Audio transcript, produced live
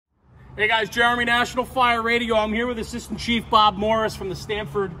Hey guys, Jeremy, National Fire Radio. I'm here with Assistant Chief Bob Morris from the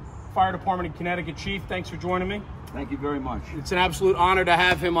Stamford Fire Department in Connecticut. Chief, thanks for joining me. Thank you very much. It's an absolute honor to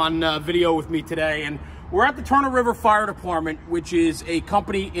have him on video with me today. And we're at the Turner River Fire Department, which is a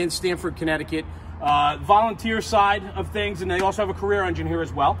company in Stamford, Connecticut. Volunteer side of things, and they also have a career engine here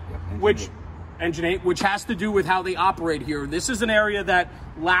as well, Engine 8, which has to do with how they operate here. This is an area that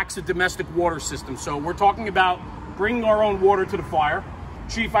lacks a domestic water system. So we're talking about bringing our own water to the fire.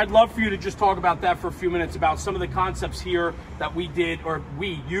 Chief, I'd love for you to just talk about that for a few minutes, about some of the concepts here that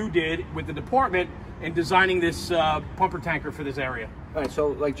you did with the department in designing this pumper tanker for this area. All right, so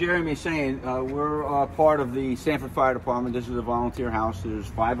like Jeremy is saying, we're part of the Stamford Fire Department. This is a volunteer house. There's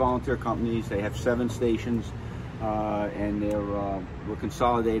 5 volunteer companies. They have 7 stations, and we're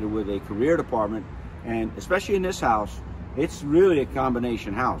consolidated with a career department. And especially in this house, it's really a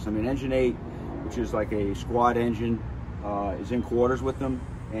combination house. I mean, Engine 8, which is like a squad engine, is in quarters with them,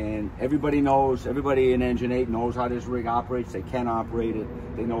 and everybody in Engine 8 knows how this rig operates. They can operate it.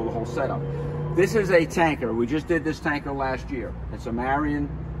 They know the whole setup. This is a tanker. We just did this tanker last year. It's a Marion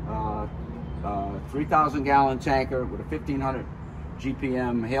 3,000-gallon tanker with a 1,500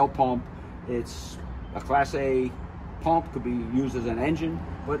 GPM hail pump. It's a Class A pump, could be used as an engine,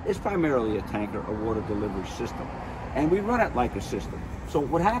 but it's primarily a tanker, a water delivery system. And we run it like a system. So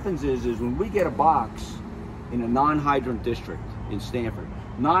what happens is when we get a box in a non-hydrant district in Stamford.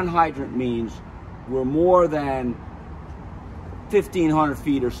 Non-hydrant means we're more than 1,500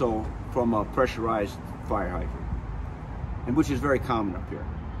 feet or so from a pressurized fire hydrant, and which is very common up here.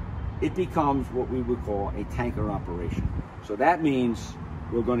 It becomes what we would call a tanker operation. So that means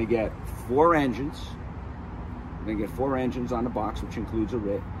we're going to get 4 engines. We're going to get 4 engines on the box, which includes a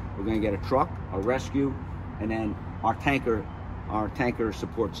RIT. We're going to get a truck, a rescue, and then our tanker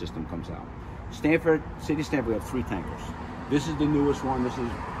support system comes out. Stamford, City of Stamford, we have 3 tankers. This is the newest one. This is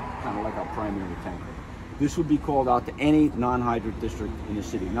kind of like our primary tanker. This would be called out to any non-hydrant district in the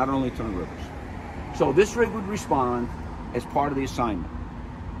city, not only Turner Rivers. So this rig would respond as part of the assignment.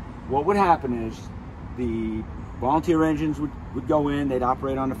 What would happen is the volunteer engines would go in, they'd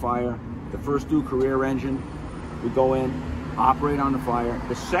operate on the fire. The first due career engine would go in, operate on the fire.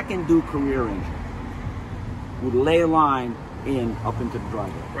 The second due career engine would lay a line up into the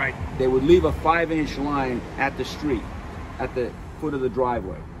driveway. Right. They would leave a 5-inch line at the street, at the foot of the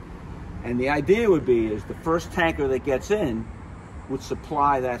driveway. And the idea would be is the first tanker that gets in would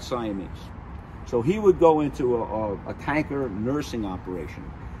supply that Siamese. So he would go into a tanker nursing operation.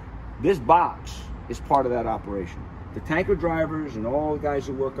 This box is part of that operation. The tanker drivers and all the guys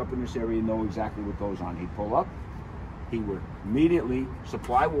who work up in this area know exactly what goes on. He'd pull up, he would immediately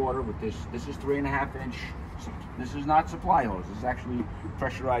supply water with this. This is 3.5-inch. This is not supply hose. This is actually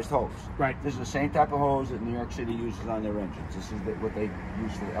pressurized hose. Right. This is the same type of hose that New York City uses on their engines. This is what they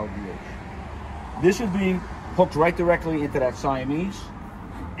use for the LDH. This would be hooked right directly into that Siamese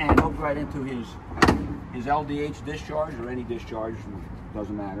and hooked right into his LDH discharge, or any discharge,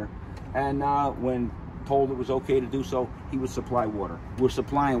 doesn't matter. And when told it was okay to do so, he would supply water. We're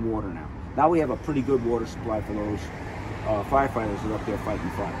supplying water now. Now we have a pretty good water supply for those firefighters that are up there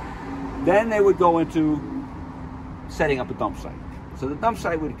fighting fire. Then they would go into setting up a dump site. So the dump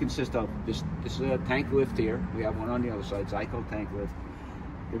site would consist of this tank lift here. We have one on the other side, Zyco tank lift.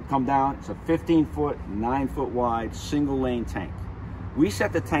 It would come down. It's a 15-foot, 9-foot wide, single-lane tank. We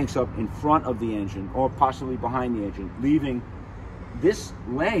set the tanks up in front of the engine, or possibly behind the engine, leaving this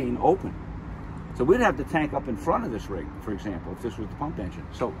lane open. So we'd have the tank up in front of this rig, for example, if this was the pump engine.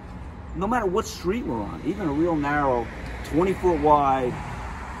 So no matter what street we're on, even a real narrow, 20-foot wide,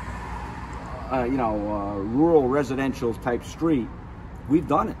 rural residential type street, we've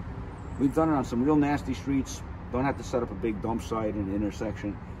done it. We've done it on some real nasty streets. Don't have to set up a big dump site in an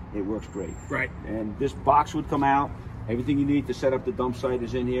intersection. It works great. Right. And this box would come out. Everything you need to set up the dump site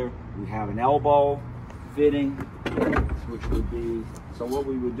is in here. We have an elbow fitting, which would be, so what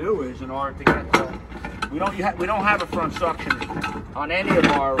we would do is, in order to get, we don't have a front suction on any of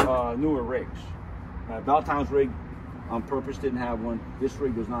our newer rigs. Belltown's rig on purpose didn't have one. This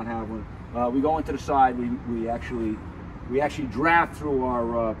rig does not have one. We go into the side. We actually draft through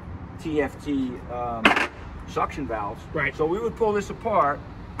our TFT suction valves. Right. So we would pull this apart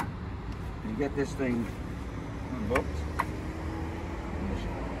and get this thing unhooked.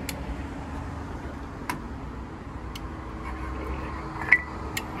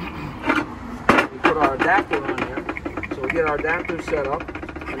 We put our adapter on here. So we get our adapter set up,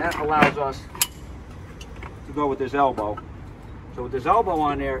 and that allows us to go with this elbow. So with this elbow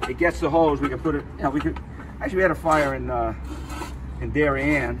on there, it gets the hose. We can put it, we had a fire in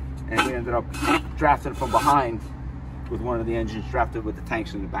Darien, and we ended up drafting it from behind with one of the engines strapped with the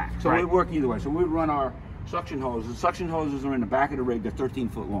tanks in the back. So it would work either way. So we would run our suction hoses. Suction hoses are in the back of the rig. They're 13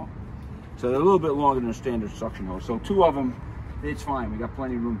 foot long. So they're a little bit longer than a standard suction hose. So 2 of them, it's fine. We got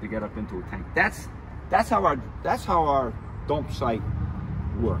plenty of room to get up into a tank. That's how our dump site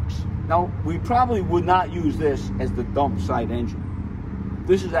works. Now, we probably would not use this as the dump site engine.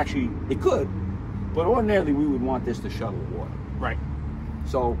 This is actually, it could, but ordinarily we would want this to shuttle water. Right.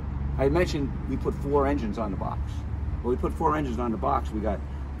 So I mentioned we put 4 engines on the box. When we put 4 engines on the box, we got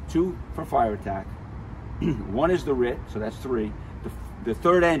 2 for fire attack. 1 is the RIT, so that's 3. The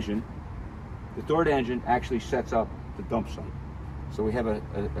third engine actually sets up the dump site. So we have a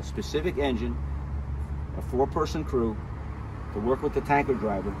specific engine, a 4-person crew to work with the tanker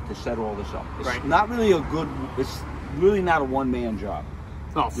driver to set all this up. It's not really it's really not a one-man job.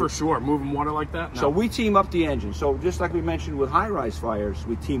 Oh, for sure. Moving water like that? No. So we team up the engine. So just like we mentioned with high-rise fires,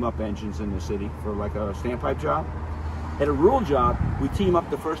 we team up engines in the city for like a standpipe job. At a rural job, we team up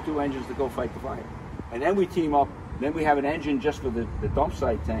the first 2 engines to go fight the fire. And then we team up, then we have an engine just for the dump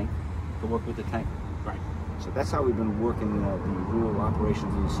site tank to work with the tanker. Right. So that's how we've been working the rural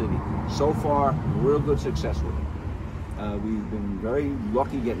operations in the city. So far, real good success with it. We've been very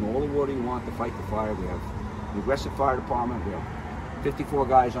lucky getting all the water you want to fight the fire. We have an aggressive fire department. We have 54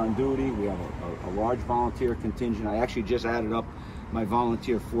 guys on duty. We have a large volunteer contingent. I actually just added up my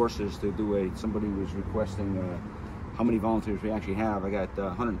volunteer forces to do somebody was requesting how many volunteers we actually have. I got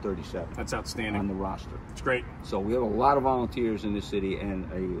 137. That's outstanding. On the roster. It's great. So we have a lot of volunteers in this city and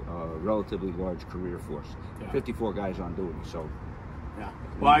a relatively large career force. Yeah. 54 guys on duty. So. Yeah.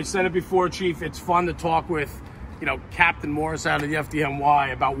 Well, I said it before, Chief. It's fun to talk with, Captain Morris out of the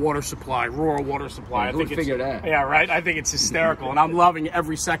FDNY about water supply, rural water supply. Yeah, I think figure that. Yeah, right. I think it's hysterical, and I'm loving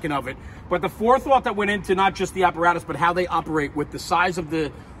every second of it. But the forethought that went into not just the apparatus, but how they operate with the size of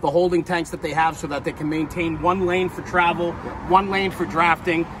the holding tanks that they have, so that they can maintain 1 lane for travel, 1 lane for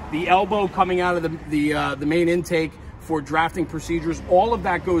drafting, the elbow coming out of the main intake for drafting procedures. All of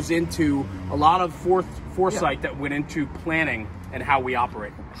that goes into a lot of foresight that went into planning and how we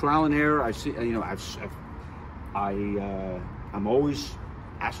operate. Trial and error. I see. I'm always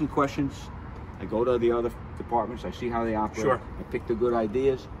asking questions. I go to the other departments. I see how they operate. Sure. I pick the good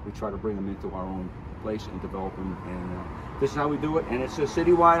ideas. We try to bring them into our own place and develop them. And this is how we do it. And it's a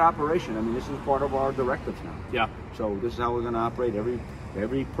citywide operation. I mean, this is part of our directives now. Yeah. So this is how we're going to operate.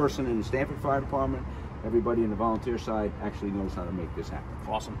 Every person in the Stamford Fire Department, everybody in the volunteer side actually knows how to make this happen.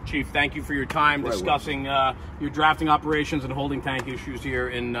 Awesome. Chief, thank you for your time discussing your drafting operations and holding tank issues here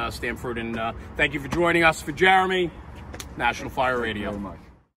in Stamford. And thank you for joining us. For Jeremy, National Fire Radio. Thank you very much.